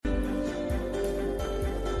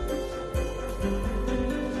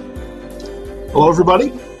Hello,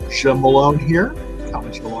 everybody. Jim Malone here,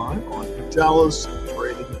 coming to you live on Dallas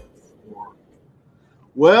Trading Floor.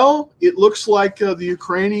 Well, it looks like the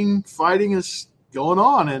Ukrainian fighting is going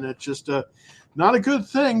on, and it's just not a good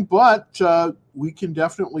thing. But we can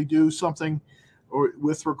definitely do something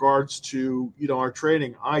with regards to our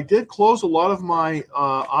trading. I did close a lot of my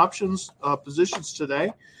options positions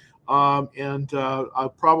today, and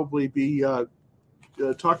I'll probably be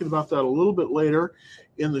talking about that a little bit later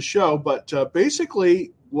in the show. But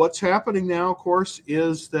basically, what's happening now, of course,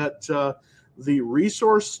 is that the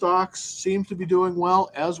resource stocks seem to be doing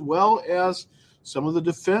well as some of the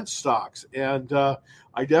defense stocks. And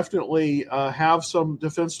I definitely have some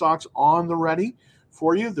defense stocks on the ready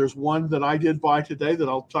for you. There's one that I did buy today that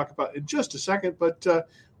I'll talk about in just a second. But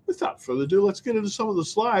without further ado, let's get into some of the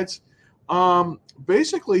slides.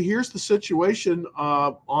 Basically, here's the situation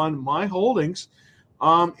on my holdings.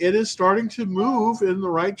 It is starting to move in the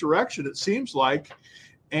right direction, it seems like.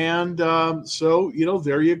 And so,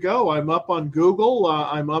 there you go. I'm up on Google.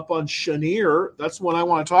 I'm up on Cheniere. That's what I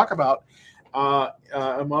want to talk about.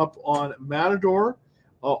 I'm up on Matador,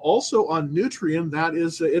 also on Nutrien. That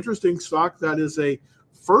is an interesting stock. That is a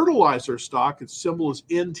fertilizer stock. Its symbol is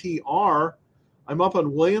NTR. I'm up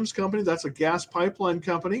on Williams Company. That's a gas pipeline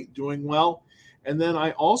company, doing well. And then I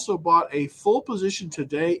also bought a full position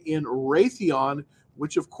today in Raytheon,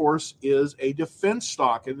 which of course is a defense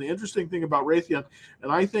stock. And the interesting thing about Raytheon,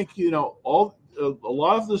 and I think a lot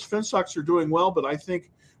of the defense stocks are doing well, but I think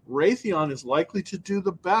Raytheon is likely to do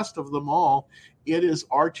the best of them all. It is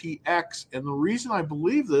RTX, and the reason I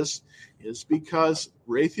believe this is because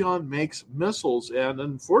Raytheon makes missiles, and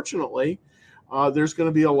unfortunately, there's going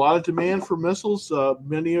to be a lot of demand for missiles.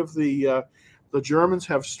 Many of the Germans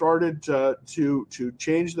have started to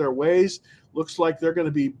change their ways. Looks like they're going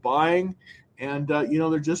to be buying. And,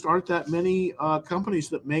 there just aren't that many companies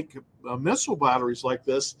that make missile batteries like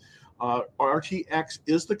this. RTX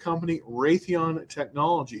is the company, Raytheon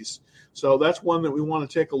Technologies. So that's one that we want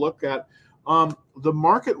to take a look at. The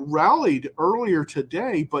market rallied earlier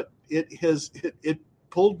today, but it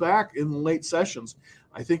pulled back in the late sessions.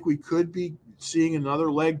 I think we could be seeing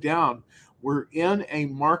another leg down. We're in a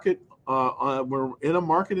market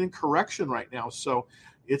in correction right now. So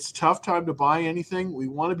it's a tough time to buy anything. We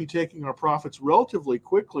want to be taking our profits relatively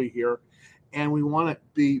quickly here, and we want to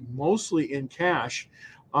be mostly in cash.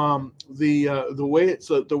 The way it's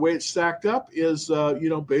stacked up is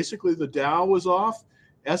basically the Dow was off,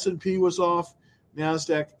 S&P was off,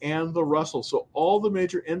 NASDAQ, and the Russell. So all the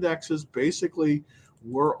major indexes basically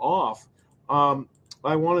were off.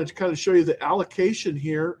 I wanted to kind of show you the allocation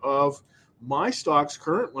here of my stocks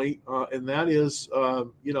currently, and that is, let's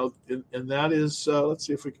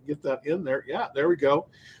see if we can get that in there. Yeah, there we go.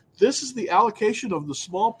 This is the allocation of the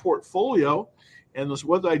small portfolio, and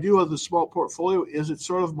what I do with the small portfolio is it's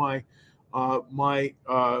sort of my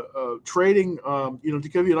trading, to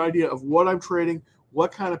give you an idea of what I'm trading,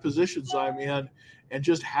 what kind of positions I'm in, and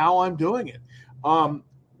just how I'm doing it.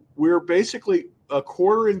 We're basically a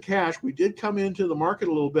quarter in cash. We did come into the market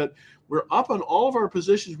a little bit. We're up on all of our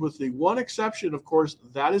positions with the one exception, of course,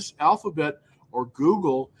 that is Alphabet or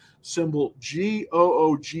Google, symbol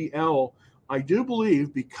GOOGL. I do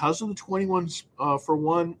believe because of the 20 for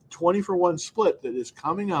 1 split that is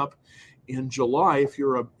coming up in July, if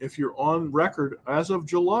you're on record as of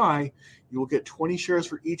July, you will get 20 shares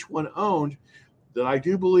for each one owned. That I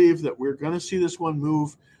do believe that we're going to see this one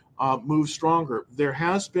move stronger. There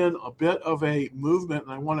has been a bit of a movement,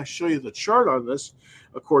 and I want to show you the chart on this.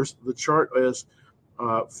 Of course, the chart is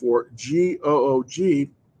for GOOGL.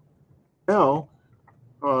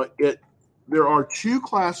 There are two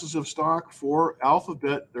classes of stock for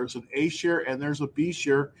Alphabet. There's an A share and there's a B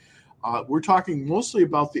share. We're talking mostly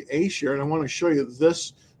about the A share, and I want to show you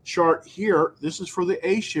this chart here. This is for the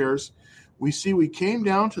A shares. We see we came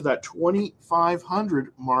down to that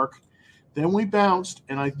 2,500 mark. Then we bounced,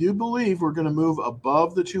 and I do believe we're going to move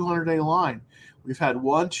above the 200-day line. We've had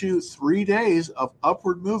 1, 2, 3 days of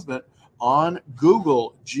upward movement on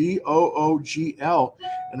Google, GOOGL,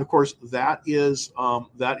 and of course that is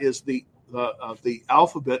the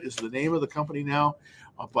Alphabet is the name of the company now,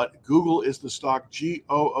 but Google is the stock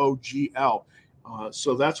GOOGL.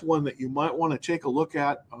 So that's one that you might want to take a look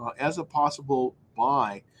at as a possible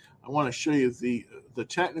buy. I want to show you the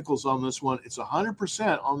technicals on this one. It's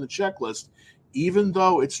 100% on the checklist, even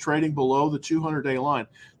though it's trading below the 200-day line.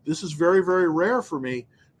 This is very, very rare for me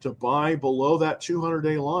to buy below that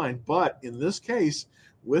 200-day line. But in this case,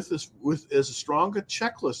 with as strong a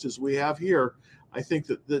checklist as we have here, I think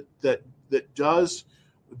that does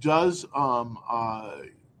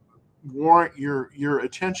warrant your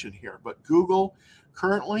attention here. But Google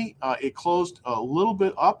currently, it closed a little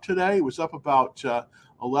bit up today. It was up about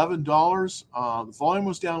 $11. The volume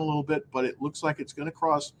was down a little bit, but it looks like it's going to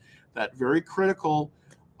cross that very critical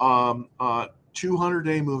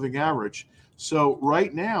 200-day moving average. So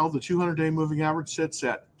right now, the 200-day moving average sits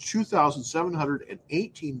at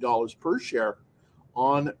 $2,718 per share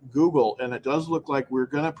on Google, and it does look like we're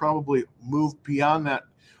going to probably move beyond that,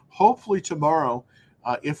 hopefully tomorrow,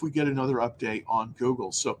 if we get another update on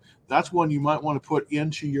Google. So that's one you might want to put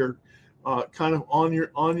into your kind of on your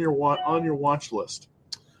watch list.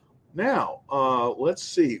 Now, let's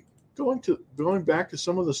see. Going back to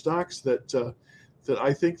some of the stocks that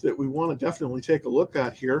I think that we want to definitely take a look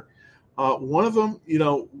at here. One of them,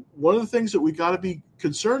 one of the things that we got to be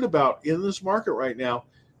concerned about in this market right now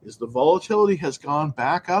is the volatility has gone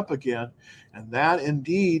back up again, and that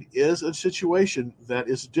indeed is a situation that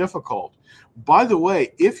is difficult. By the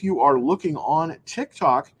way, if you are looking on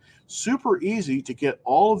TikTok, super easy to get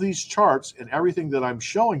all of these charts and everything that I'm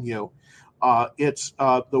showing you. It's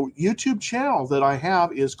the YouTube channel that I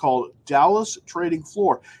have is called Dallas Trading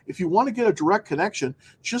Floor. If you want to get a direct connection,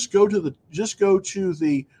 just go to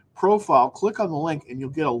the profile, click on the link, and you'll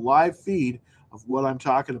get a live feed of what I'm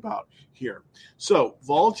talking about here. So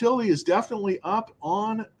volatility is definitely up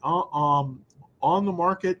on the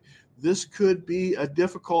market. This could be a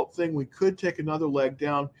difficult thing. We could take another leg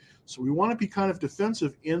down. So we want to be kind of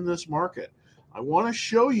defensive in this market. I want to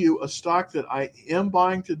show you a stock that I am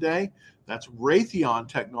buying today. That's Raytheon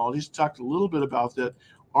Technologies. Talked a little bit about that.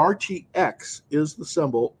 RTX is the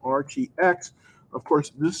symbol, RTX. Of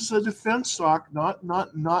course, this is a defense stock, not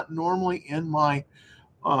normally in my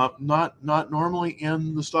not normally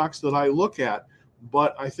in the stocks that I look at,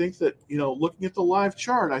 but I think that, looking at the live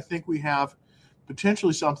chart, I think we have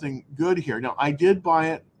potentially something good here. Now, I did buy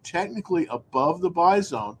it technically above the buy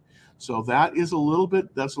zone, so that's a little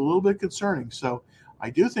bit concerning. So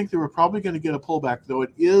I do think that we're probably going to get a pullback, though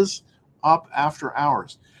it is up after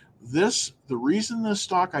hours. The reason this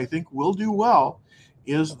stock I think will do well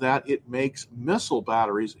is that it makes missile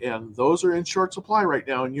batteries, and those are in short supply right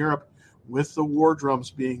now in Europe, with the war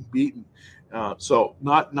drums being beaten. So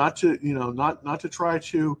not to try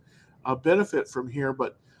to benefit from here,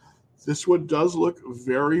 but this one does look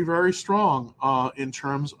very, very strong in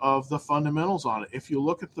terms of the fundamentals on it. If you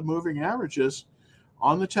look at the moving averages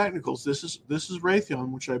on the technicals, this is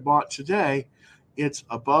Raytheon, which I bought today. It's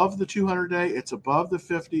above the 200-day, it's above the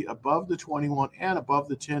 50, above the 21, and above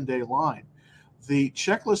the 10-day line. The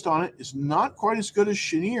checklist on it is not quite as good as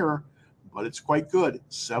Cheniere, but it's quite good,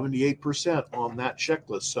 78% on that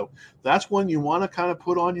checklist. So that's one you want to kind of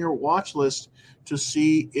put on your watch list to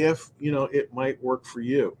see if it might work for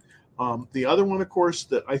you. The other one, of course,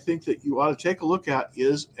 that I think that you ought to take a look at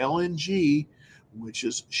is LNG, which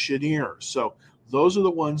is Cheniere. So those are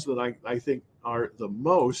the ones that I think are the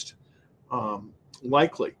most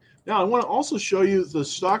likely. Now I want to also show you the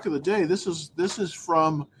stock of the day. This is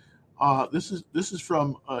from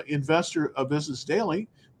Investor Business Daily.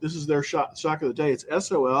 This is their stock of the day. It's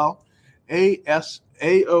SOL,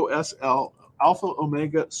 AOSL, Alpha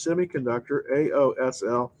Omega Semiconductor,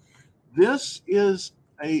 AOSL. This is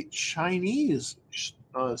a Chinese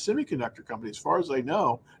semiconductor company, as far as I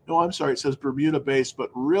know. No, I'm sorry, it says Bermuda-based, but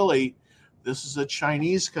really, this is a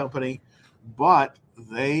Chinese company, but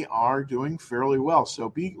they are doing fairly well. So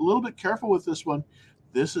be a little bit careful with this one.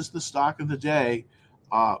 This is the stock of the day.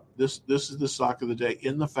 This is the stock of the day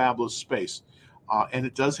in the fabless space. And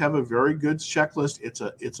it does have a very good checklist. It's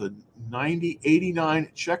a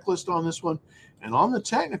 90-89 checklist on this one. And on the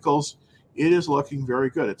technicals, it is looking very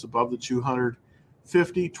good. It's above the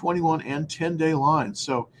 250, 21, and 10-day line.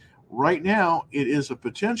 So right now, it is a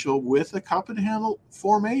potential with a cup and handle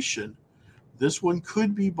formation. This one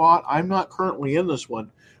could be bought. I'm not currently in this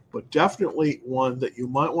one, but definitely one that you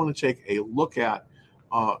might want to take a look at,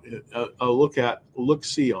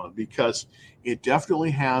 look-see on, because it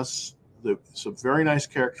definitely has some very nice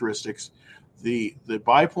characteristics. The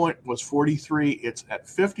buy point was 43. It's at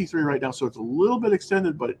 53 right now, so it's a little bit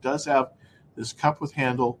extended, but it does have this cup with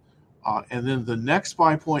handle. And then the next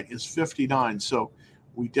buy point is 59. So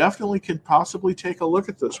we definitely can possibly take a look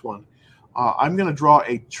at this one. I'm going to draw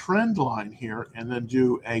a trend line here and then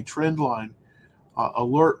do a trend line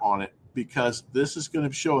alert on it, because this is going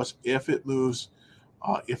to show us if it moves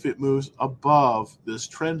above this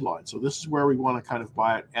trend line. So this is where we want to kind of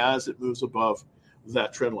buy it as it moves above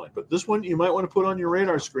that trend line. But this one you might want to put on your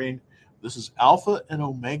radar screen. This is Alpha and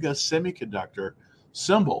Omega Semiconductor,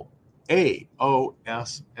 symbol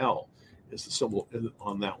AOSL is the symbol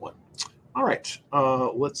on that one. All right,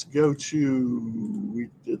 let's go to, we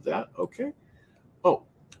did that, okay. Oh,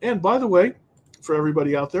 And by the way, for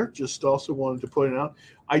everybody out there, just also wanted to point it out.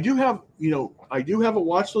 I do have a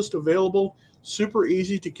watch list available. Super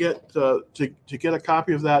easy to get to get a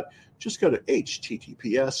copy of that. Just go to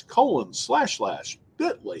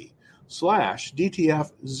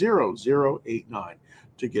https://bit.ly/DTF0089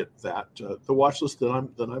 to get that the watch list that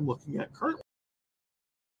I'm looking at currently.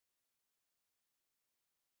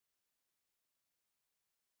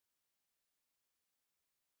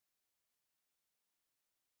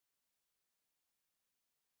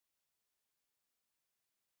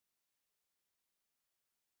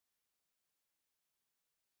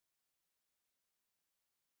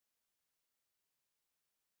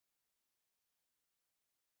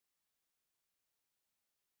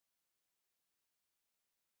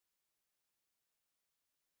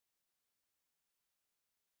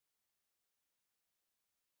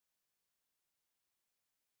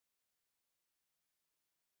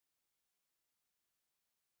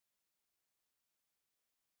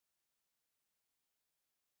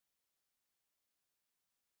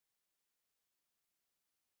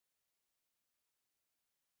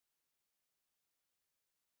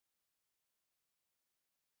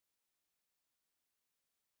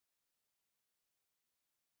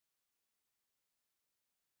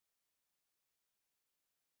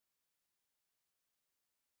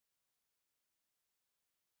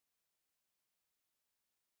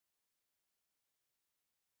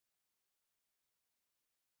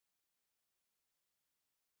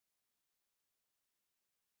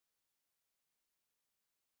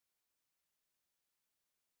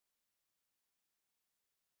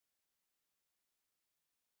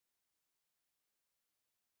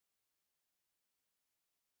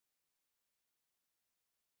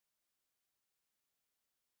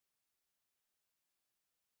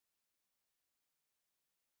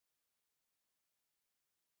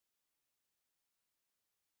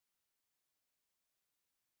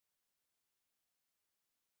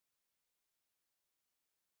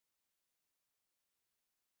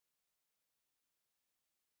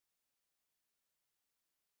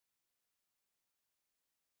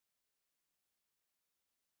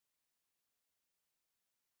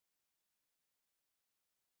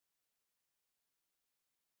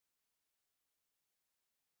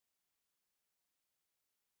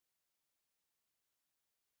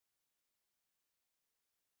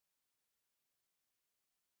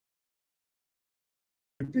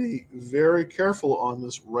 Be very careful on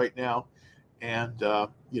this right now, and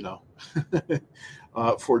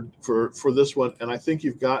for this one. And I think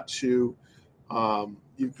you've got to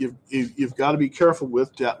you've got to be careful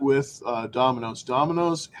with Domino's.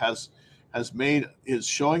 Domino's is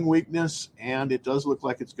showing weakness, and it does look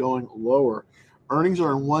like it's going lower. Earnings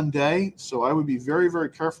are in one day, so I would be very, very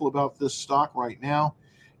careful about this stock right now.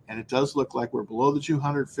 And it does look like we're below the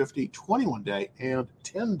 250 21-day and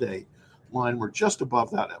 10-day line. We're just above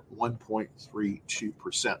that at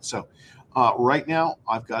 1.32%. So right now,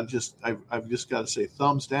 I've just got to say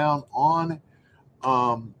thumbs down on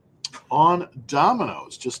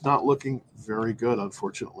Domino's. Just not looking very good,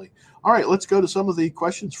 unfortunately. All right, let's go to some of the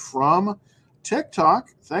questions from TikTok.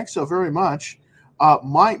 Thanks so very much.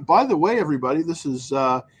 By the way, everybody, this is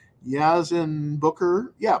Yazin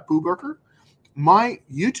Booker. Yeah, Boo Booker. My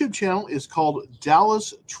YouTube channel is called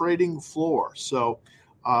Dallas Trading Floor. So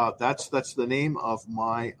that's the name of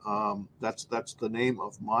my that's the name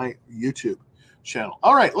of my YouTube channel.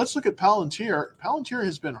 All right, let's look at Palantir. Palantir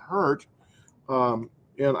has been hurt, and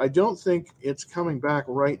I don't think it's coming back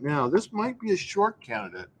right now. This might be a short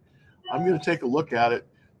candidate. I'm going to take a look at it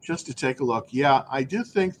just to take a look. Yeah, I do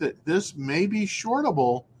think that this may be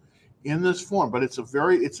shortable in this form, but it's a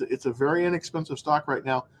very inexpensive stock right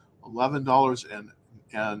now.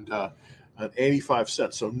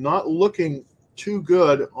 $11.85. So not looking too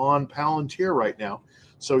good on Palantir right now.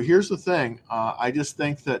 So here's the thing. I just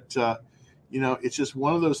think that it's just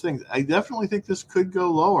one of those things. I definitely think this could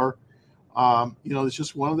go lower. It's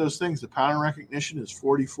just one of those things. The pattern recognition is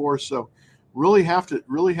 44. So really have to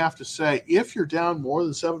say, if you're down more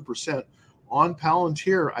than 7% on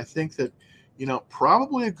Palantir, I think that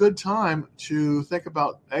probably a good time to think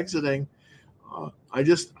about exiting. I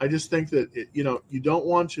just think that you don't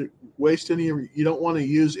want to waste you don't want to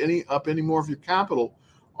use any more of your capital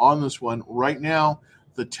on this one right now.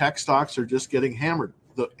 The tech stocks are just getting hammered.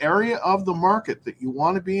 The area of the market that you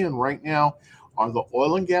want to be in right now are the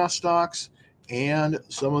oil and gas stocks and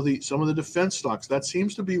some of the defense stocks. That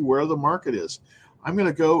seems to be where the market is. I'm going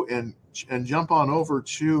to go and jump on over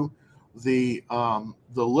to the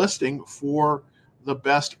listing for the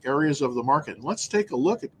best areas of the market. And let's take a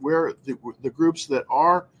look at where the groups that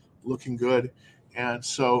are looking good And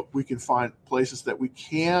so we can find places that we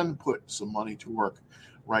can put some money to work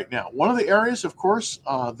right now. One of the areas, of course,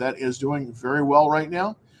 that is doing very well right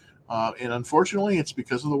now, and unfortunately it's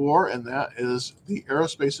because of the war, and that is the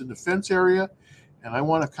aerospace and defense area. And I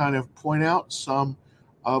want to kind of point out some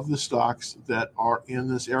of the stocks that are in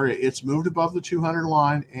this area. It's moved above the 200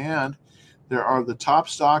 line, and there are the top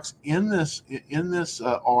stocks in this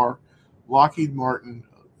are Lockheed Martin,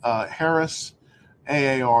 Harris,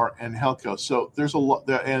 AAR, and Helco. So there's a lot,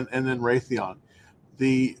 and then Raytheon.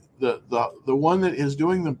 The one that is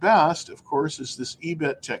doing the best, of course, is this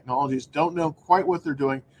EBIT Technologies. Don't know quite what they're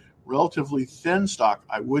doing. Relatively thin stock.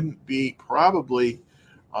 I wouldn't be probably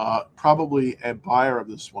a buyer of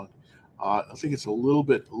this one. I think it's a little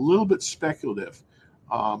bit speculative.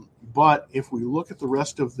 But if we look at the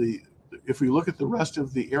rest of the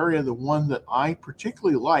area, the one that I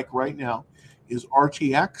particularly like right now is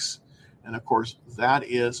RTX, and of course that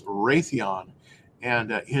is Raytheon,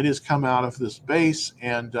 and it has come out of this base,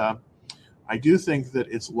 and I do think that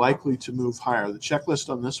it's likely to move higher. The checklist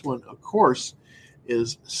on this one, of course,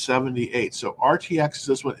 is 78. So RTX is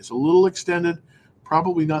this one. It's a little extended.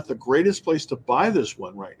 Probably not the greatest place to buy this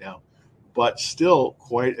one right now, but still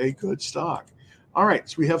quite a good stock. All right,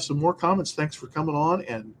 so we have some more comments. Thanks for coming on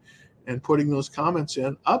and putting those comments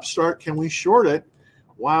in. Upstart, can we short it?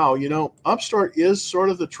 Wow, Upstart is sort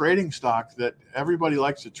of the trading stock that everybody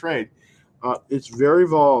likes to trade. It's very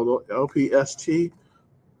volatile, LPST.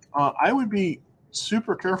 I would be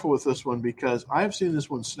super careful with this one because I have seen this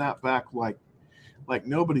one snap back like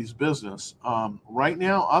nobody's business. Right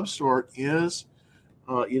now, Upstart is,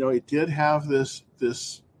 it did have this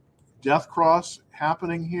death cross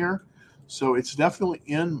happening here. So it's definitely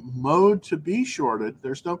in mode to be shorted.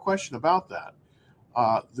 There's no question about that.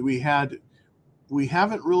 We haven't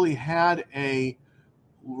really had a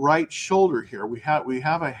right shoulder here. We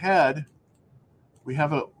have a head. We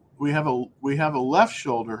have a left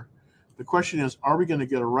shoulder. The question is, are we going to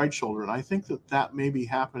get a right shoulder? And I think that may be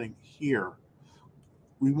happening here.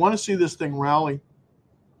 We want to see this thing rally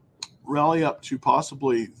up to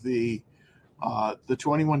possibly the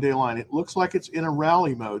 21-day line. It looks like it's in a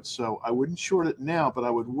rally mode, so I wouldn't short it now, but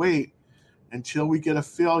I would wait until we get a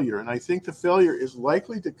failure. And I think the failure is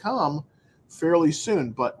likely to come fairly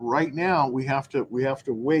soon. But right now we have to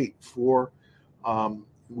wait for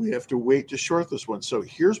to short this one. So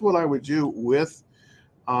here's what I would do with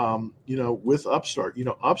with Upstart.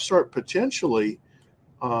 Upstart potentially,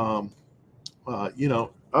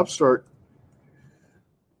 Upstart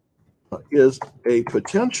is a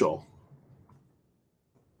potential.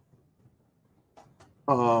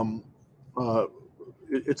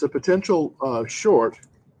 It's a potential short,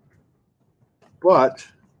 but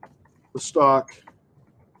the stock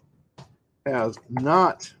has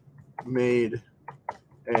not made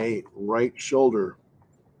a right shoulder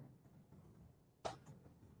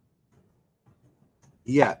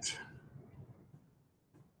yet.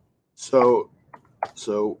 So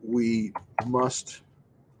we must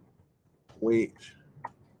wait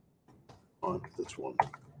on this one.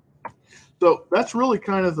 So that's really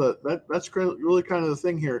kind of the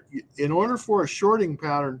thing here. In order for a shorting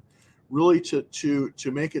pattern really to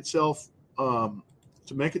make itself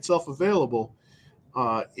available,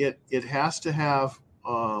 it has to have.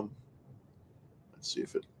 Let's see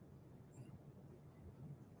if it.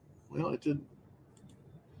 Well, it didn't.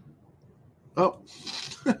 Oh,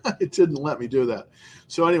 it didn't let me do that.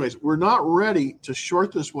 So anyways, we're not ready to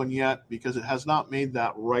short this one yet because it has not made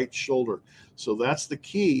that right shoulder. So that's the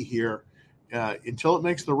key here. Until it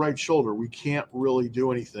makes the right shoulder, we can't really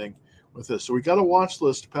do anything with this. So we got a watch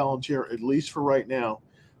list, Palantir, at least for right now,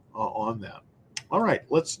 on that. All right,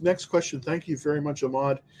 next question. Thank you very much,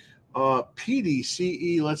 Ahmad.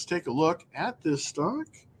 PDCE, let's take a look at this stock.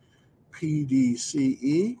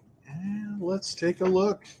 PDCE, and let's take a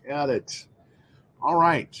look at it. All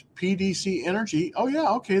right, PDC Energy. Oh,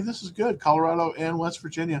 yeah, okay, this is good. Colorado and West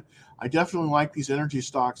Virginia. I definitely like these energy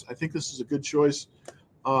stocks. I think this is a good choice,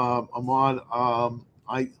 Ahmad.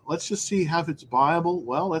 Let's just see if it's buyable.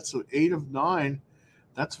 Well, that's an 8 of 9.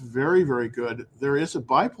 That's very, very good. There is a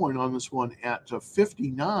buy point on this one at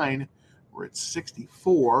 59. We're at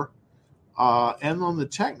 64. And on the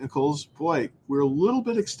technicals, boy, we're a little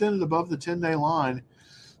bit extended above the 10-day line.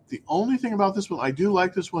 The only thing about this one, I do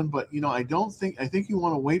like this one, but I think you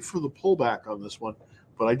want to wait for the pullback on this one.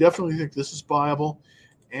 But I definitely think this is buyable,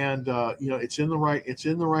 and it's in the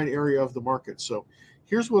right area of the market. So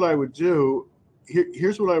here's what I would do.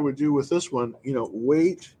 Here's what I would do with this one.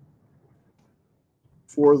 Wait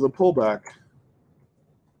for the pullback,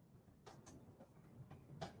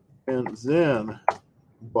 and then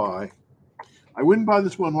buy. I wouldn't buy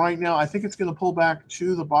this one right now. I think it's going to pull back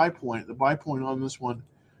to the buy point. The buy point on this one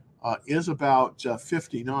is about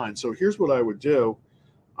 59. So here's what I would do.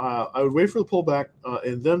 I would wait for the pullback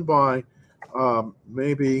and then buy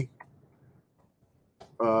maybe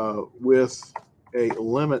with a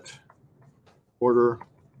limit order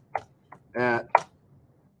at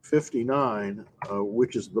 59,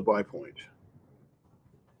 which is the buy point.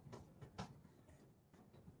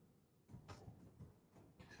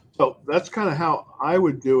 So that's kind of how I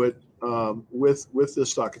would do it with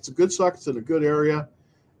this stock. It's a good stock. It's in a good area,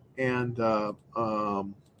 and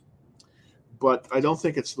but I don't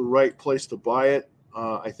think it's the right place to buy it.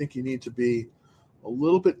 I think you need to be a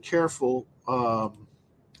little bit careful. A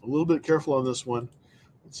little bit careful on this one.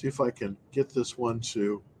 Let's see if I can get this one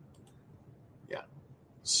to. Yeah.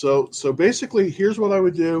 So basically, here's what I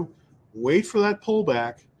would do: wait for that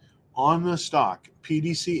pullback on the stock,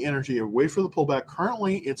 PDC Energy, or wait for the pullback.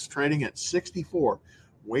 Currently, it's trading at 64.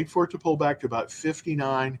 Wait for it to pull back to about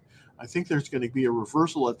 59. I think there's going to be a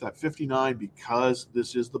reversal at that 59 because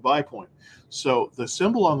this is the buy point. So the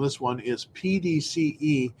symbol on this one is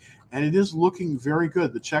PDCE, and it is looking very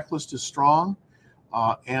good. The checklist is strong,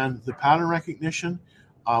 and the pattern recognition,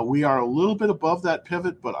 we are a little bit above that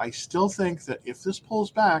pivot, but I still think that if this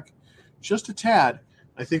pulls back just a tad,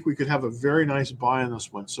 I think we could have a very nice buy on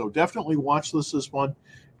this one. So definitely watch this one,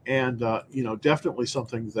 and definitely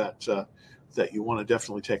something that that you want to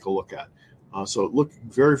definitely take a look at. So it looked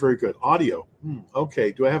very, very good. Audio.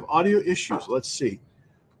 Okay. Do I have audio issues? Let's see.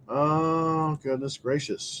 Oh, goodness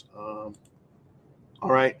gracious. All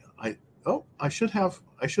right. I should have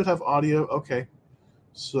audio. Okay.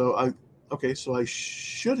 So I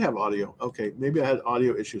should have audio. Okay. Maybe I had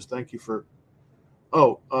audio issues. Thank you for.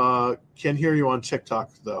 Can hear you on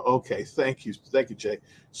TikTok though. Okay. Thank you. Thank you, Jay.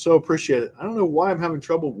 So appreciate it. I don't know why I'm having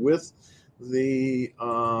trouble with the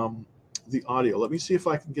audio. Let me see if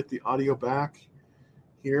I can get the audio back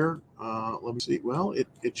here. Let me see. Well,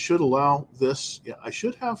 it should allow this. Yeah, I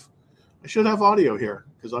should have audio here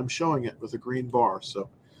because I'm showing it with a green bar. So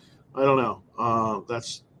I don't know.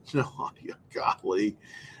 That's no audio. Golly.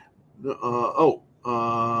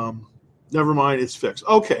 Never mind. It's fixed.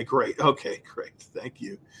 Okay, great.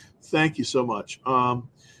 Thank you so much.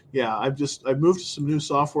 Yeah, I've moved to some new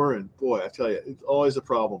software, and boy, I tell you, it's always a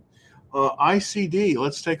problem. ICD.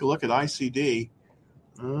 Let's take a look at ICD.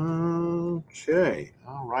 Okay.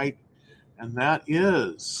 All right. And that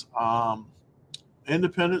is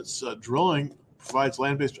Independence Drilling provides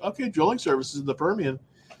land-based. Okay, drilling services in the Permian.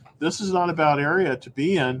 This is not a bad area to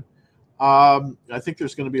be in. I think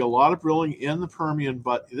there's going to be a lot of drilling in the Permian,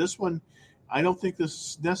 but this one, I don't think this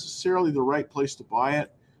is necessarily the right place to buy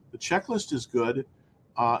it. The checklist is good,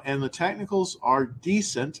 and the technicals are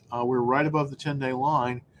decent. We're right above the 10-day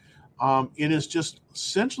line. It is just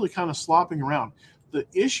essentially kind of slopping around. The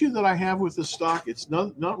issue that I have with this stock, it's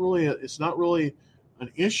not really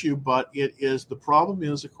an issue, but it is the problem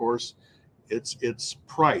is, of course, it's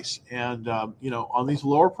price. And on these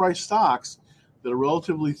lower price stocks that are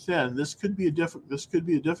relatively thin, this could be a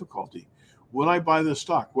difficulty. Would I buy this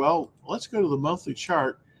stock? Well, let's go to the monthly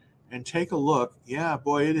chart and take a look. Yeah,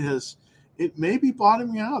 boy, it may be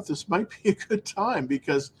bottoming out. This might be a good time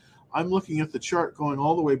because I'm looking at the chart going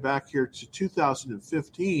all the way back here to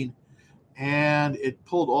 2015, and it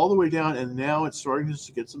pulled all the way down, and now it's starting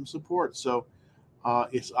to get some support. So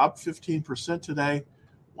it's up 15% today.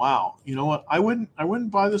 Wow. You know what? I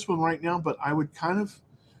wouldn't buy this one right now, but I would kind of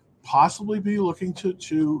possibly be looking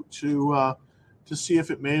to see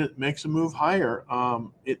if it makes a move higher.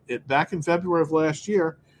 It back in February of last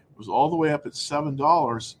year was all the way up at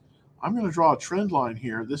 $7. I'm going to draw a trend line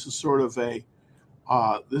here. This is sort of a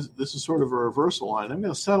this is sort of a reversal line. I'm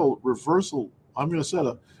going to set a reversal. I'm going to set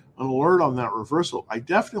an alert on that reversal.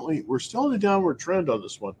 We're still in a downward trend on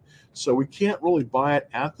this one, so we can't really buy it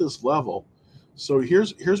at this level. So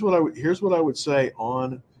here's what I would say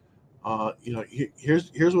on,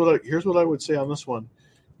 here's what I would say on this one.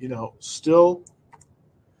 Still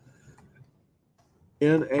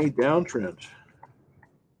in a downtrend,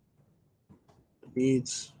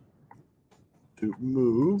 needs to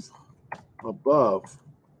move above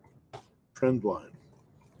trend line.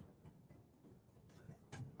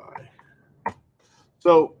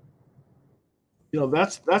 So,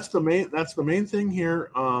 that's the main thing here.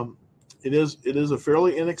 It is a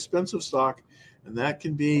fairly inexpensive stock, and that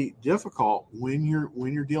can be difficult when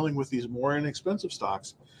you're dealing with these more inexpensive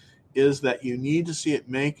stocks. Is that you need to see it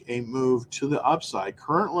make a move to the upside.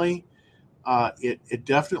 Currently, it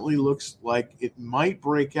definitely looks like it might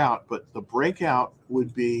break out, but the breakout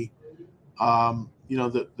would be, the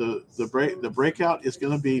breakout is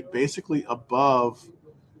going to be basically above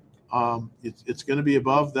It's going to be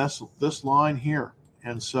above this line here.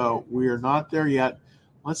 And so we are not there yet.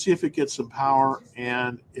 Let's see if it gets some power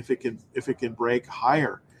and if it can break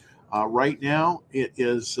higher. Right now, it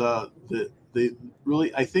is the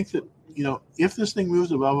really. I think that if this thing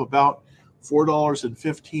moves above about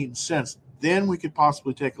 $4.15, then we could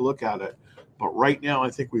possibly take a look at it. But right now, I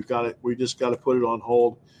think we've got it. We just got to put it on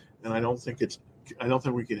hold, and I don't think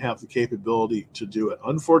we can have the capability to do it.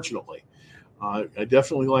 Unfortunately, I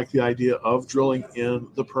definitely like the idea of drilling in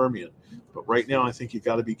the Permian, but right now, I think you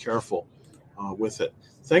got to be careful with it.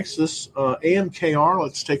 Thanks. This AMKR.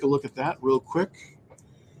 Let's take a look at that real quick.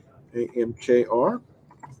 AMKR,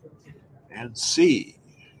 and see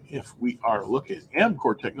if we are looking at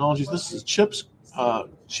Amkor Technologies. This is chip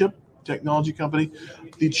technology company.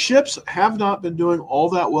 The chips have not been doing all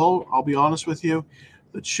that well. I'll be honest with you.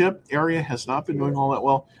 The chip area has not been doing all that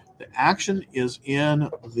well. The action is in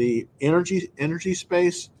the energy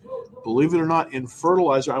space. Believe it or not, in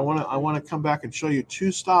fertilizer, I want to come back and show you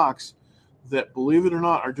two stocks that, believe it or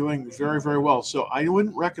not, are doing very, very well. So I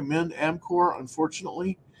wouldn't recommend Amkor,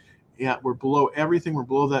 unfortunately. Yeah, we're below everything. We're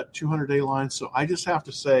below that 200-day line. So I just have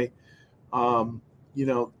to say, not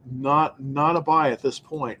a buy at this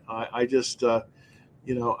point. I just, I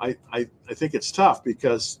think it's tough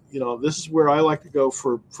because, this is where I like to go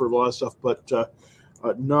for a lot of stuff, but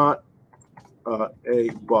not a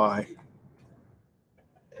buy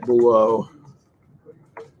below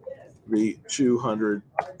the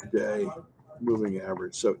 200-day moving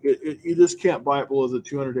average. So you just can't buy it below the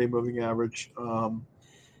 200-day moving average.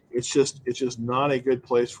 It's just not a good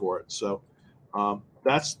place for it. So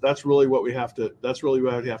that's really what we have to. That's really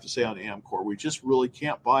what I would have to say on Amkor. We just really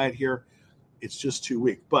can't buy it here. It's just too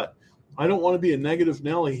weak. But I don't want to be a negative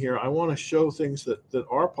Nelly here. I want to show things that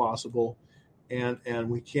are possible, and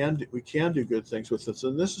we can do good things with this.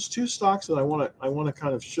 And this is two stocks that I want to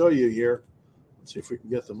kind of show you here. Let's see if we can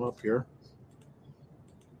get them up here.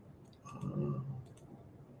 I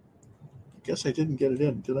guess I didn't get it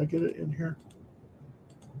in. Did I get it in here?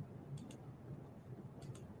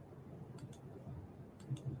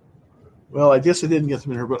 Well, I guess I didn't get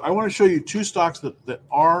them in here, but I want to show you two stocks that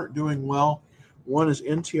are doing well. One is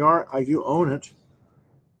NTR. I do own it.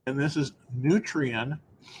 And this is Nutrien.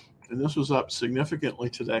 And this was up significantly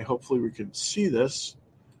today. Hopefully we can see this.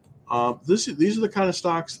 These are the kind of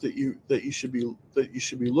stocks that you should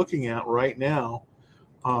be looking at right now.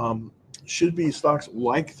 Should be stocks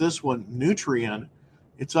like this one, Nutrien.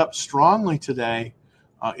 It's up strongly today.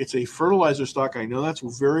 It's a fertilizer stock. I know that's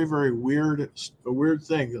very, very a weird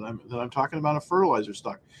thing that I'm talking about a fertilizer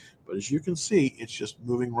stock. But as you can see, it's just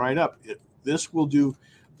moving right up. This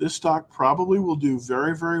stock probably will do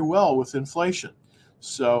very, very well with inflation.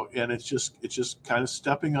 So, and it's just kind of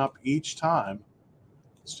stepping up each time.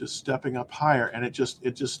 It's just stepping up higher, and it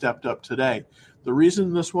just stepped up today. The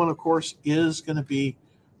reason this one, of course, is going to be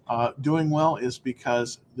doing well is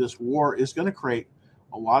because this war is going to create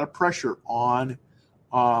a lot of pressure on.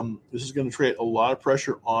 This is going to create a lot of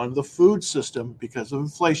pressure on the food system because of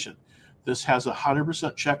inflation. This has a 100%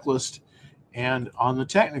 checklist, and on the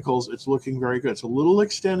technicals, it's looking very good. It's a little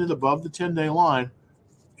extended above the 10-day line,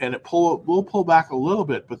 and will pull back a little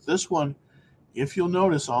bit. But this one, if you'll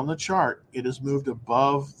notice on the chart, it has moved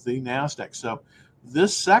above the NASDAQ. So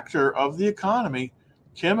this sector of the economy,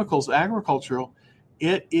 chemicals, agricultural,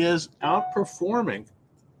 it is outperforming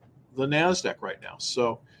the NASDAQ right now.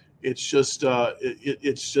 So it's just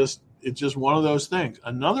it's just one of those things.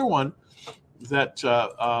 Another one that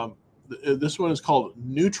this one is called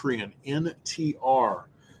Nutrien, NTR.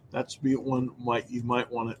 That's one you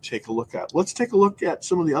might want to take a look at. Let's take a look at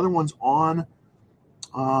some of the other ones on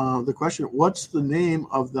the question. What's the name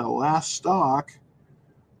of the last stock?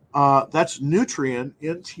 That's Nutrien,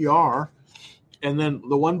 NTR. And then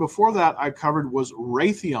the one before that I covered was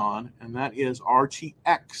Raytheon, and that is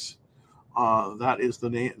RTX. That is the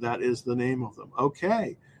name. That is the name of them.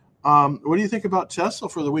 Okay. What do you think about Tesla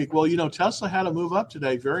for the week? Well, Tesla had a move up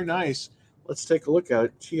today. Very nice. Let's take a look at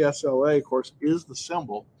it. TSLA, of course, is the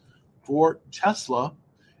symbol for Tesla,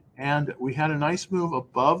 and we had a nice move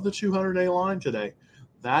above the 200-day line today.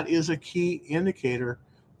 That is a key indicator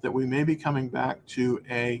that we may be coming back to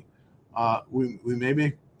we may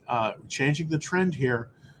be changing the trend here.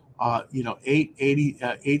 880,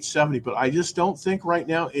 870, but I just don't think right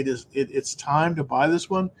now it's time to buy this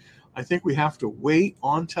one. I think we have to wait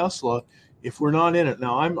on Tesla if we're not in it.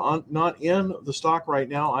 Now I'm not in the stock right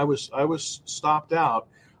now. I was stopped out.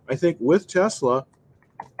 I think with Tesla,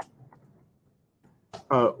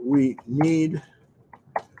 we need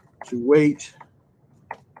to wait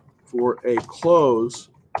for a close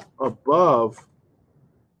above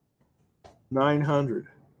 900.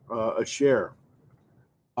 a share.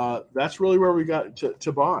 That's really where we got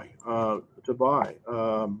to buy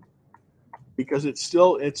because it's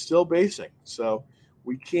still basing. So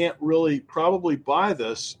we can't really probably buy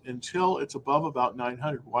this until it's above about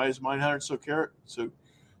 900. Why is 900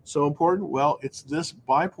 so important? Well, it's this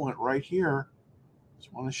buy point right here.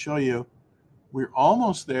 Just want to show you. We're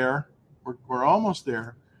almost there. We're almost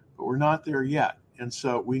there, but we're not there yet. And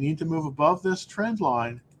so we need to move above this trend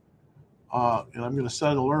line. And I'm going to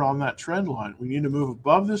set an alert on that trend line. We need to move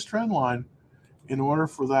above this trend line in order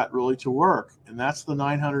for that really to work. And that's the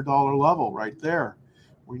 $900 level right there.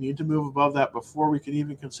 We need to move above that before we can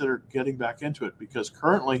even consider getting back into it, because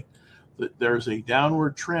currently there's a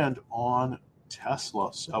downward trend on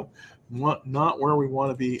Tesla. So not where we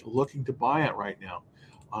want to be looking to buy it right now.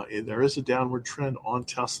 There is a downward trend on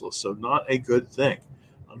Tesla, so not a good thing,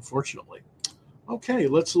 unfortunately. Okay,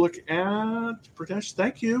 let's look at Pradesh.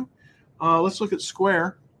 Thank you. Let's look at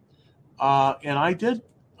Square. And I did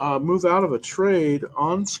move out of a trade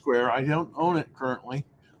on Square. I don't own it currently.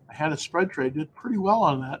 I had a spread trade, did pretty well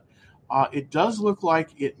on that. It does look like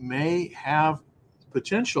it may have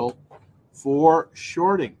potential for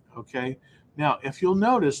shorting. Okay. Now, if you'll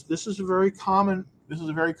notice, this is a very common this is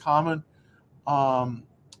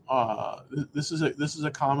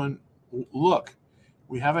a common look.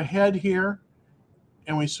 We have a head here,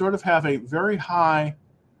 and we sort of have a very high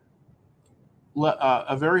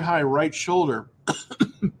right shoulder.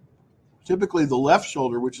 Typically, the left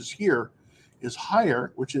shoulder, which is here, is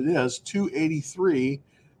higher, which it is 283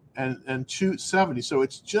 and 270. So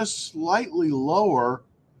it's just slightly lower.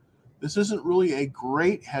 This isn't really a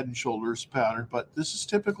great head and shoulders pattern, but this is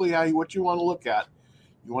typically what you want to look at.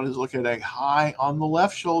 You want to look at a high on the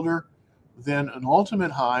left shoulder, then an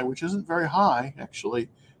ultimate high, which isn't very high actually,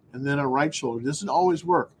 and then a right shoulder. It doesn't always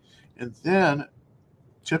work. And then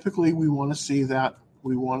typically we want to see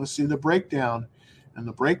the breakdown. And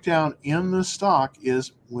the breakdown in the stock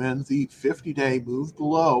is when the 50-day moved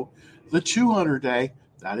below the 200-day.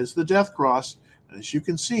 That is the death cross. And as you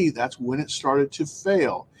can see, that's when it started to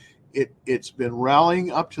fail. It's been rallying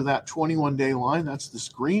up to that 21-day line. That's this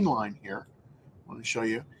green line here. I want to show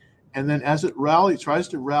you. And then as it tries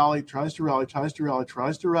to rally,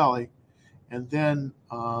 and then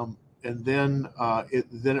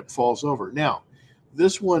it falls over. Now,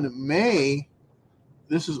 this one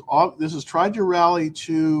this is tried to rally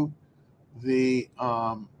to the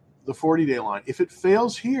 40-day line. If it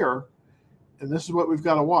fails here, and this is what we've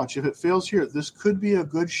got to watch, if it fails here, this could be a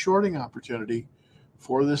good shorting opportunity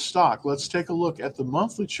for this stock. Let's take a look at the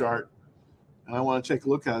monthly chart, and I want to take a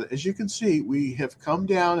look at it. As you can see, we have come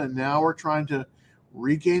down, and now we're trying to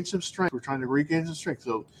regain some strength.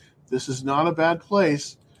 So this is not a bad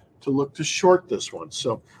place to look to short this one.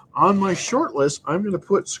 So on my short list, I'm going to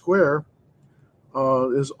put Square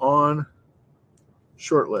is on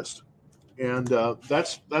short list, and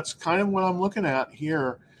that's kind of what I'm looking at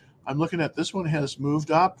here. I'm looking at this one has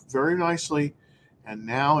moved up very nicely, and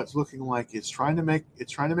now it's looking like it's trying to make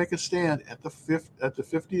a stand at the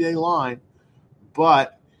 50-day line,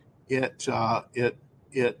 but it's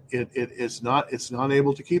not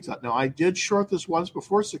able to keep that. Now, I did short this once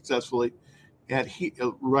before successfully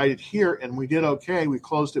right here, and we did okay. We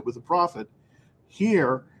closed it with a profit.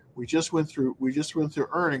 Here we just went through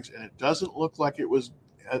earnings, and it doesn't look like it was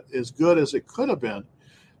as good as it could have been.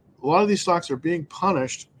 A lot of these stocks are being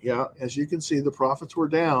punished. Yeah, as you can see, the profits were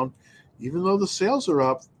down, even though the sales are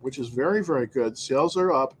up, which is very, very good. Sales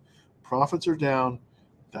are up, profits are down.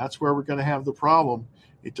 That's where we're going to have the problem.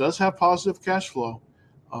 It does have positive cash flow,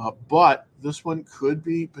 but this one could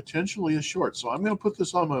be potentially a short. So I'm going to put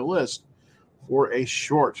this on my list for a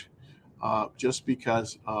short, just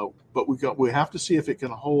because. But we have to see if it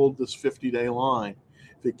can hold this 50-day line.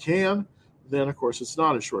 If it can, then of course it's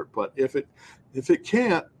not a short. But if it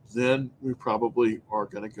can't, then we probably are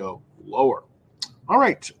going to go lower. All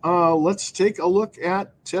right, let's take a look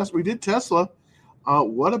at Tesla. We did Tesla.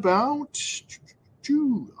 What about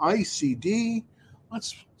ICD?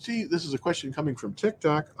 Let's see. This is a question coming from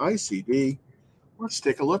TikTok. ICD. Let's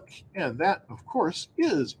take a look. And that, of course,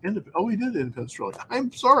 is independent. Oh, we did independent drilling.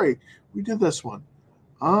 I'm sorry. We did this one.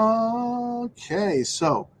 Okay.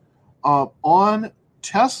 So on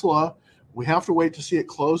Tesla, we have to wait to see it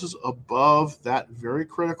closes above that very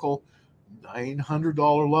critical $900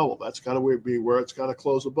 level. That's got to be where it's got to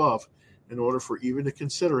close above in order for even to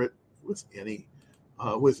consider it with any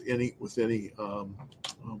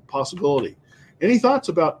possibility. Any thoughts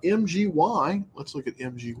about MGY? Let's look at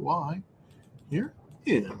MGY here.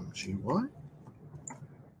 MGY.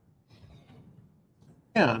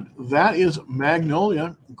 And that is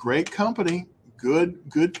Magnolia. Great company.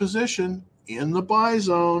 Good position in the buy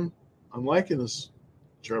zone. I'm liking this,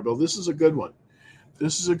 Charbel. This is a good one.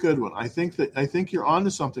 This is a good one. I think you're onto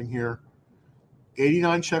something here.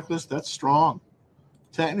 89 checklist, that's strong.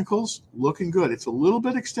 Technicals looking good. It's a little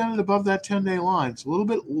bit extended above that 10-day line. It's a little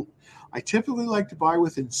bit. I typically like to buy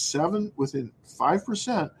within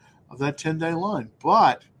 5% of that 10-day line,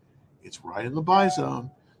 but it's right in the buy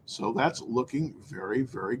zone. So that's looking very,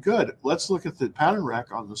 very good. Let's look at the pattern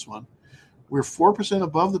rack on this one. We're 4%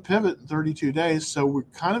 above the pivot in 32 days. So we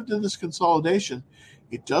kind of did this consolidation.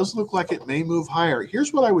 It does look like it may move higher.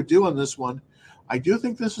 Here's what I would do on this one. I do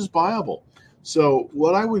think this is buyable. So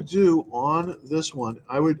what I would do on this one,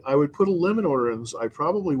 I would put a limit order in this. I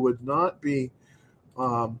probably would not be,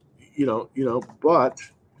 but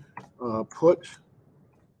put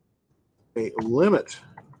a limit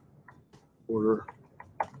order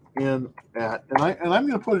in at, and I'm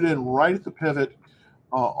going to put it in right at the pivot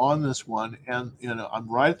on this one, and I'm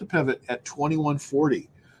right at the pivot at 2140.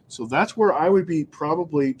 So that's where I would be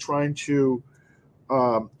probably trying to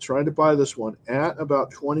buy this one at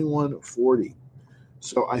about 2140.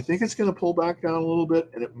 So I think it's going to pull back down a little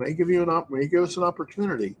bit, and it may give us an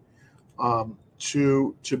opportunity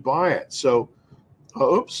to buy it. So,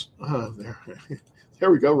 there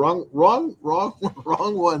we go. Wrong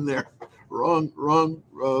one there. Wrong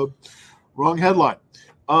headline.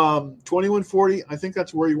 2140. I think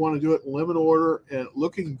that's where you want to do it. Limit order and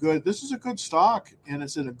looking good. This is a good stock, and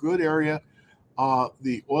it's in a good area.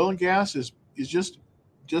 The oil and gas is just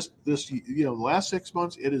this. The last 6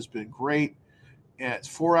 months it has been great. And it's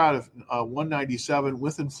 4 out of 197.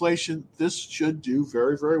 With inflation, this should do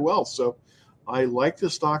very, very well. So I like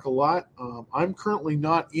this stock a lot. I'm currently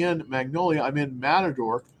not in Magnolia. I'm in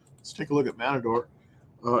Matador. Let's take a look at Matador.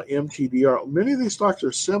 MTDR. Many of these stocks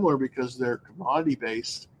are similar because they're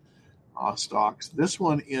commodity-based stocks. This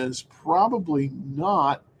one is probably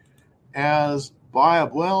not as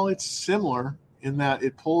viable. Well, it's similar in that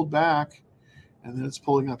it pulled back, and then it's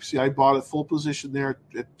pulling up. See, I bought a full position there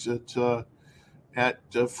at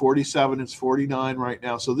 47. It's 49 right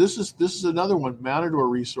now. So this is another one, Matador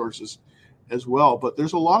Resources as well. But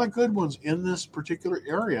there's a lot of good ones in this particular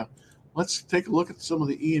area. Let's take a look at some of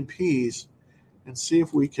the E&Ps and see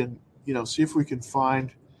if we can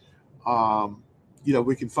find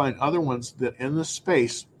we can find other ones that in this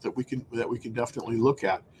space that we can definitely look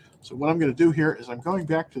at. So what I'm going to do here is I'm going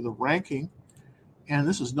back to the ranking, and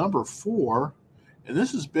this is number 4, and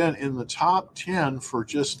this has been in the top 10 for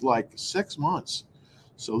just like 6 months.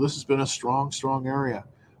 So this has been a strong area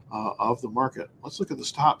of the market. Let's look at the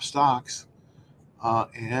top stocks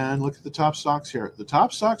and look at the top stocks here. The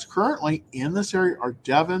top stocks currently in this area are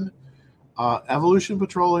Devon, Evolution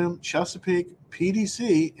Petroleum, Chesapeake,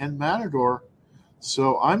 PDC, and Matador.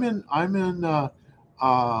 So I'm in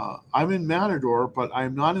Matador, but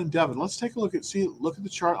I'm not in Devon. Let's take a look at the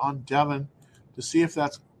chart on Devon to see if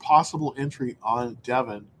that's possible entry on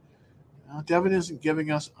Devon. Devon isn't giving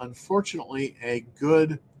us, unfortunately, a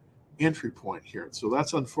good entry point here. So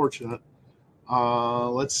that's unfortunate.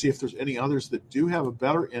 Let's see if there's any others that do have a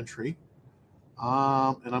better entry.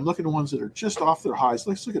 And I'm looking at ones that are just off their highs.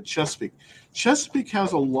 Let's look at Chesapeake. Chesapeake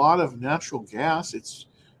has a lot of natural gas. It's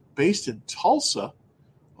based in Tulsa,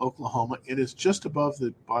 Oklahoma. It is just above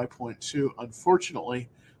the buy point 2. Unfortunately,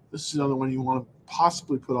 this is another one you want to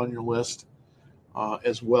possibly put on your list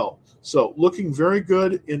as well. So looking very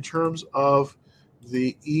good in terms of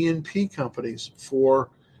the E&P companies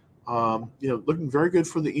looking very good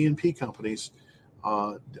for the E&P companies,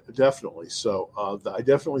 definitely. So I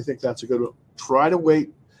definitely think that's a good one. Try to wait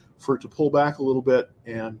for it to pull back a little bit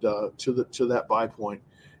and to that buy point,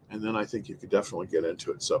 and then I think you could definitely get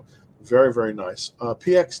into it. So very, very nice.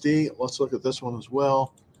 PXD, let's look at this one as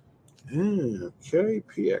well. Okay,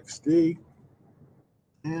 PXD.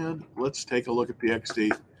 And let's take a look at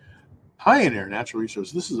PXD. Pioneer Natural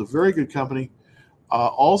Resources. This is a very good company.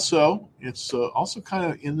 Also, it's also kind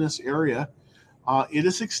of in this area. It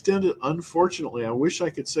is extended, unfortunately. I wish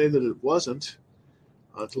I could say that it wasn't.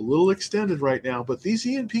 It's a little extended right now, but these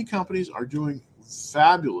E&P companies are doing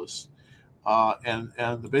fabulous. And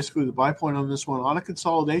basically the buy point on this one on a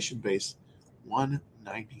consolidation base,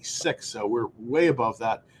 196. So we're way above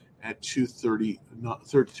that at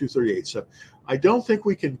 238. So I don't think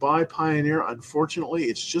we can buy Pioneer. Unfortunately,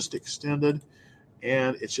 it's just extended,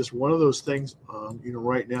 and it's just one of those things,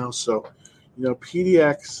 right now. So,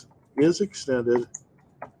 PDX is extended.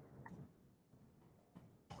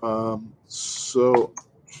 So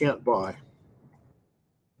can't buy,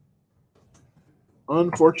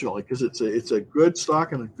 unfortunately, because it's a good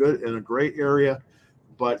stock in a great area,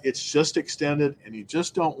 but it's just extended, and you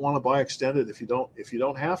just don't want to buy extended if you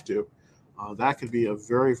don't have to. That could be a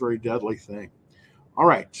very, very deadly thing. All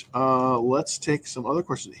right, let's take some other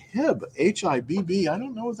questions. HIB, H-I-B-B. I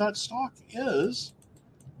don't know what that stock is.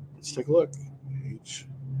 Let's take a look.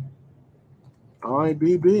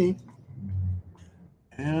 H-I-B-B.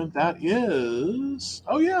 And that is,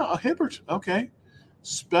 oh yeah, a Hibbert. Okay.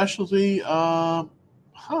 Specialty,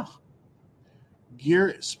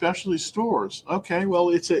 gear specialty stores. Okay, well,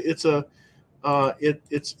 it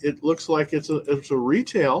looks like it's a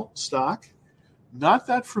retail stock. Not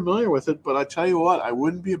that familiar with it, but I tell you what, I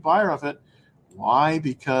wouldn't be a buyer of it. Why?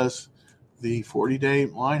 Because the 40-day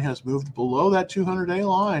line has moved below that 200-day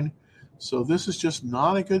line, so this is just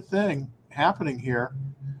not a good thing happening here.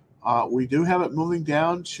 We do have it moving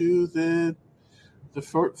down to the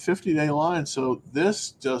 50-day line, so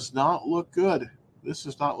this does not look good. This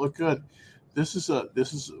does not look good. This is a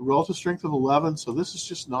relative strength of 11, so this is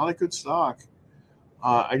just not a good stock.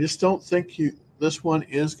 I just don't think this one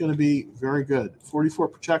is going to be very good. 44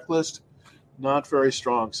 per checklist, not very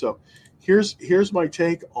strong. So here's my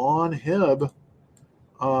take on HIB.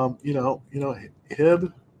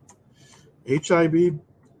 HIB,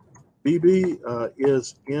 HIBBB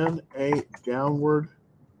is in a downward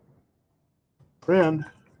trend.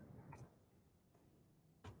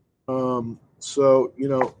 So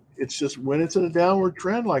it's just when it's in a downward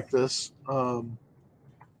trend like this.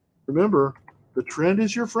 Remember, the trend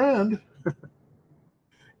is your friend.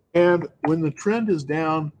 And when the trend is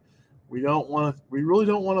down, we really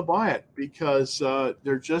don't want to buy it because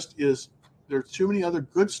there's too many other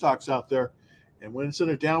good stocks out there. And when it's in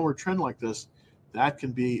a downward trend like this, that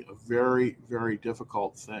can be a very, very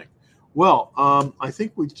difficult thing. Well, I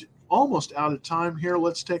think we're almost out of time here.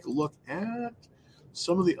 Let's take a look at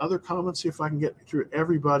some of the other comments, see if I can get through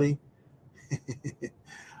everybody.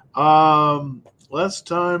 Last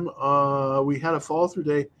time we had a fall through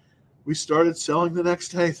day, we started selling the next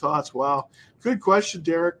day. Thoughts? Wow. Good question,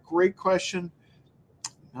 Derek. Great question.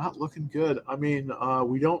 Not looking good. I mean, I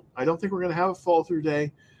don't think we're going to have a fall through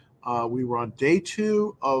day. We were on day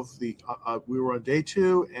two and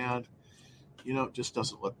it just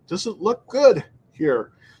doesn't look good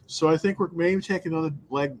here. So I think we're maybe taking another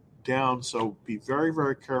leg down. So be very,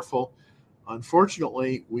 very careful.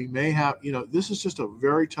 Unfortunately, we may have, this is just a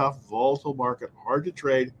very tough, volatile market, hard to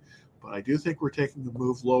trade, but I do think we're taking the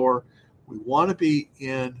move lower. We want to be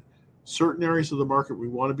in certain areas of the market. We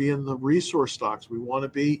want to be in the resource stocks. We want to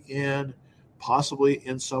be possibly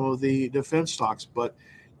in some of the defense stocks, but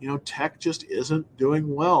tech just isn't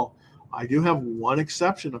doing well. I do have one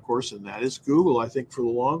exception, of course, and that is Google. I think for the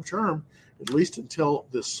long term, at least until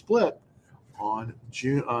this split on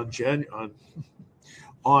July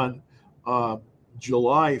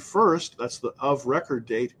 1st, that's the of record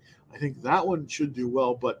date. I think that one should do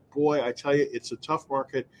well, but boy, I tell you, it's a tough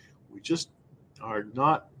market. We just are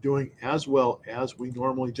not doing as well as we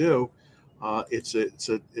normally do. It's a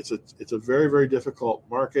very, very difficult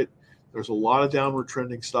market. There's a lot of downward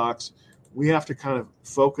trending stocks. We have to kind of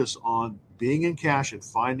focus on being in cash and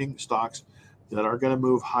finding stocks that are going to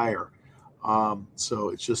move higher. So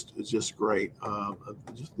it's just great.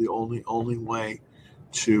 Just the only way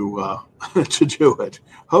to do it.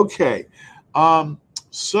 Okay.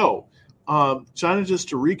 So China, just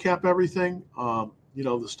to recap everything,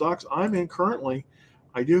 the stocks I'm in currently,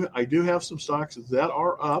 I do have some stocks that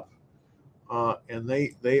are up, and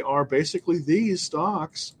they are basically these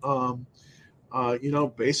stocks.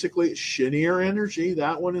 Basically Cheniere Energy,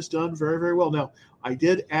 that one is done very, very well. Now, I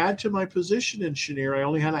did add to my position in Cheniere. I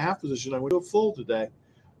only had a half position. I went to a full today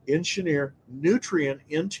in Cheniere. Nutrien,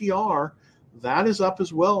 NTR, that is up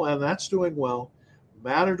as well, and that's doing well.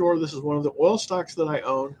 Matador, this is one of the oil stocks that I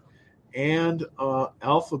own, and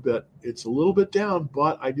Alphabet, it's a little bit down,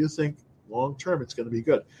 but I do think long term it's going to be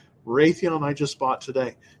good. Raytheon, I just bought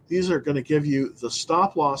today. These are going to give you the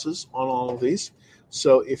stop losses on all of these.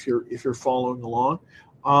 So if you're following along,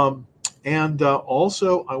 and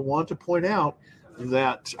also I want to point out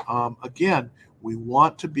that again, we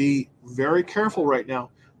want to be very careful right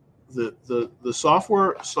now. The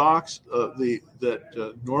software stocks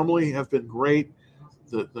that normally have been great,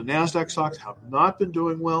 the NASDAQ stocks have not been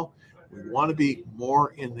doing well. We want to be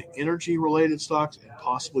more in the energy related stocks and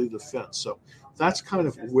possibly defense. So that's kind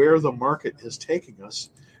of where the market is taking us.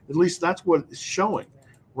 At least that's what it's showing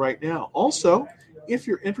right now. Also, if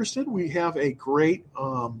you're interested, we have a great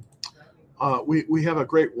we have a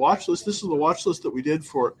great watch list. This is the watch list that we did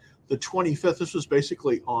for the 25th. This was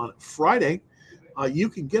basically on Friday. You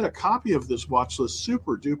can get a copy of this watch list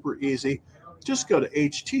super duper easy. Just go to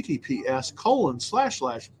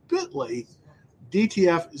https://bit.ly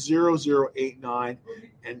DTF0089,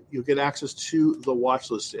 and you'll get access to the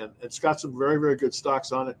watch list. And it's got some very, very good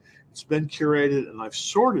stocks on it. It's been curated, and I've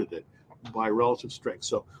sorted it by relative strength.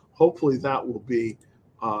 So hopefully that will be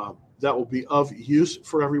of use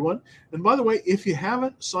for everyone. And by the way, if you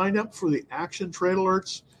haven't signed up for the Action Trade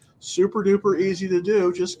Alerts, super duper easy to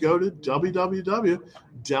do. Just go to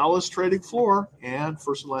www.Dallas Trading Floor and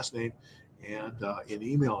first and last name and an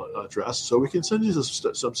email address, so we can send you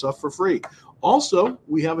some stuff for free. Also,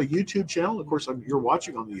 we have a YouTube channel. Of course, you're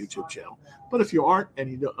watching on the YouTube channel, but if you aren't,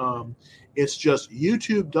 and it's just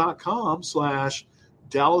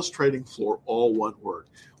youtube.com/Dallas Trading Floor, all one word.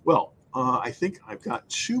 Well, I think I've got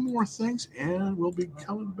two more things, and we'll be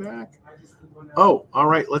coming back. Oh, all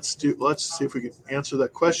right. Let's see if we can answer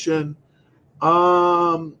that question.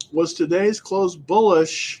 Was today's close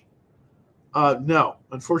bullish? No,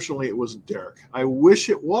 unfortunately, it wasn't, Derek. I wish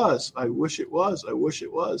it was. I wish it was. I wish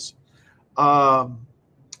it was. I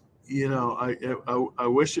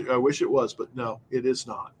wish it was, but no, it is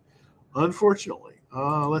not. Unfortunately.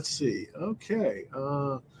 Let's see. Okay.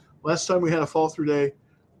 Last time we had a fall through day.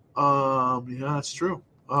 Yeah, that's true.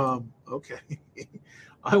 Okay.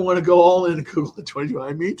 I want to go all in Google at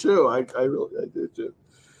 22. Me too. I do too.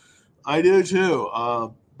 I do too.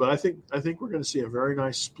 But I think we're going to see a very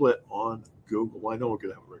nice split on Google. I know we're going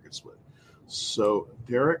to have a very good split. So,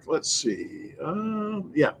 Derek, let's see.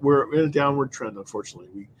 Yeah, we're in a downward trend.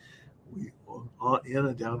 Unfortunately, we are in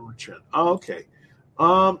a downward trend. Okay.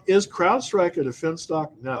 Is CrowdStrike a defense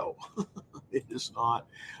stock? No, it is not.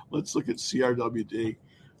 Let's look at CRWD.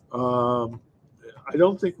 I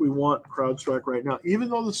don't think we want CrowdStrike right now, even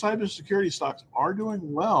though the cybersecurity stocks are doing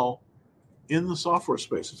well in the software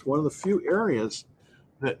space. It's one of the few areas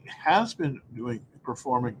that has been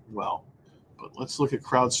performing well. But let's look at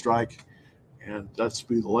CrowdStrike, and that's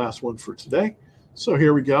be the last one for today. So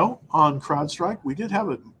here we go on CrowdStrike. We did have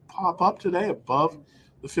it pop up today above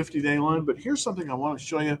the 50-day line, but here's something I want to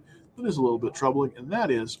show you that is a little bit troubling, and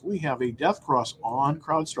that is we have a death cross on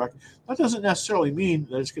CrowdStrike. That doesn't necessarily mean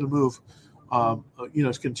that it's going to move,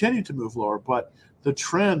 it's continuing to move lower, but the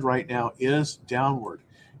trend right now is downward.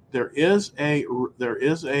 There is a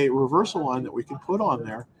reversal line that we can put on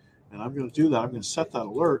there, and I'm going to do that. I'm going to set that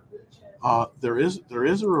alert. There is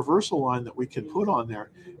a reversal line that we can put on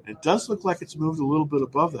there. It does look like it's moved a little bit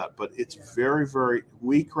above that, but it's very, very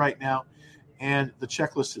weak right now, and the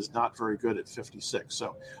checklist is not very good at 56.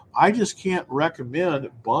 So I just can't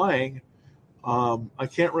recommend buying. I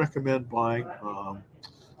can't recommend buying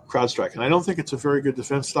CrowdStrike, and I don't think it's a very good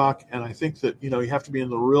defense stock. And I think that you have to be in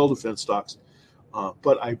the real defense stocks.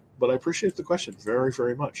 But I appreciate the question very,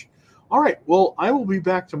 very much. All right. Well, I will be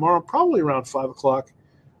back tomorrow, probably around 5:00.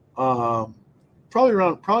 Probably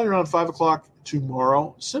around 5:00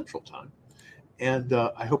 tomorrow Central Time, and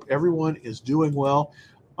I hope everyone is doing well.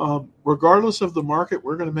 Regardless of the market,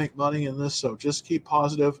 we're going to make money in this, so just keep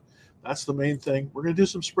positive. That's the main thing. We're going to do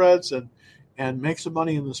some spreads and make some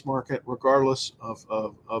money in this market, regardless of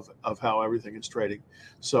how everything is trading.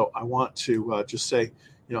 So I want to just say,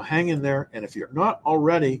 hang in there, and if you're not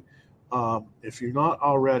already if you're not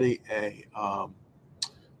already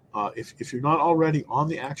on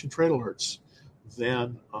the Action Trade Alerts,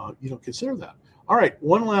 then consider that. All right,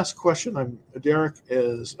 one last question. Derek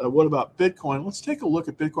is what about Bitcoin? Let's take a look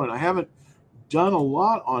at Bitcoin. I haven't done a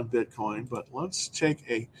lot on Bitcoin, but let's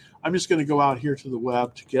I'm just going to go out here to the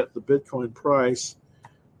web to get the Bitcoin price,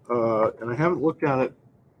 and I haven't looked at it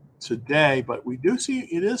today, but we do see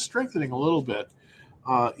it is strengthening a little bit.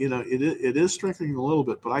 It is strengthening a little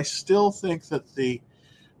bit, but I still think that the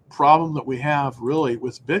problem that we have really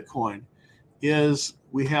with Bitcoin is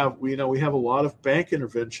we have a lot of bank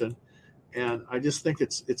intervention, and I just think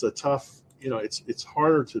it's a tough, it's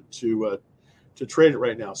harder to trade it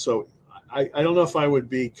right now. So I don't know if I would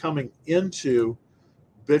be coming into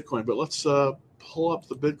Bitcoin, but let's pull up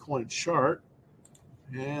the Bitcoin chart,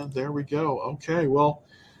 and there we go. Okay, well,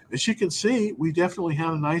 as you can see, we definitely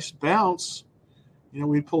had a nice bounce.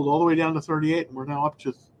 We pulled all the way down to 38, and we're now up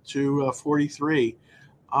to 43.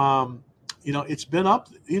 It's been up.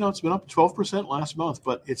 It's been up 12% last month,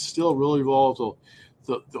 but it's still really volatile.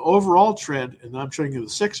 The overall trend, and I'm showing you the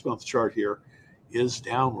 6-month chart here, is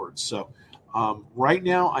downward. So right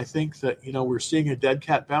now, I think that we're seeing a dead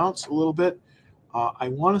cat bounce a little bit. I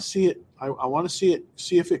want to see it. I want to see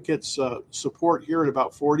if it gets support here at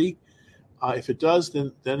about 40. If it does,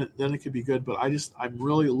 then it could be good. But I'm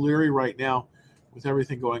really leery right now with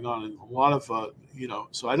everything going on, and a lot of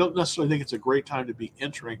so I don't necessarily think it's a great time to be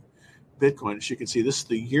entering Bitcoin. As you can see, this is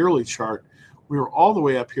the yearly chart. We were all the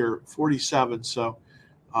way up here, 47. So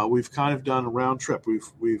we've kind of done a round trip.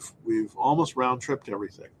 We've almost round tripped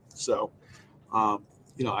everything. So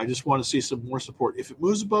I just want to see some more support. If it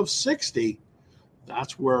moves above 60,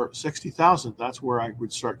 that's where 60,000. That's where I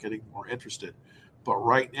would start getting more interested. But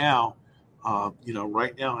right now, I'm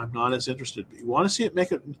not as interested. But you want to see it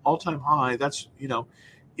make an all-time high. That's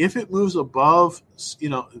if it moves above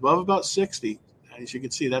above about 60, as you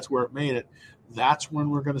can see, that's where it made it. That's when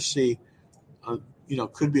we're going to see,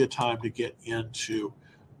 could be a time to get into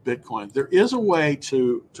Bitcoin. There is a way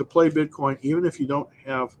to play Bitcoin even if you don't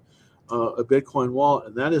have a Bitcoin wallet,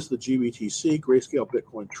 and that is the GBTC, Grayscale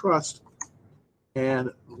Bitcoin Trust.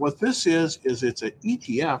 And what this is it's an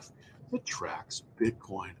ETF that tracks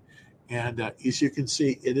Bitcoin. And as you can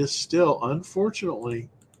see, it is still, unfortunately,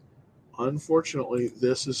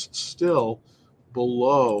 this is still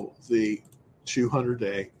below the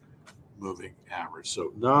 200-day moving average.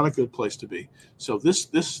 So not a good place to be. So this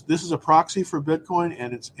is a proxy for Bitcoin,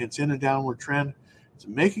 and it's in a downward trend. It's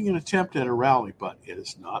making an attempt at a rally, but it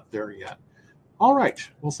is not there yet. All right.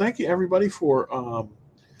 Well, thank you everybody for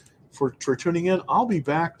tuning in. I'll be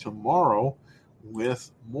back tomorrow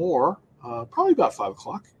with more, probably about 5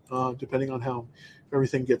 o'clock, depending on how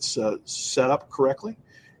everything gets set up correctly.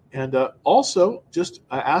 And also, just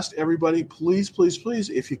I asked everybody, please, please, please,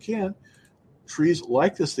 if you can, trees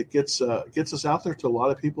like this that gets us out there to a lot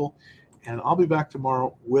of people. And I'll be back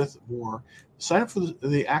tomorrow with more. Sign up for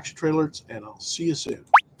the action trailers, and I'll see you soon.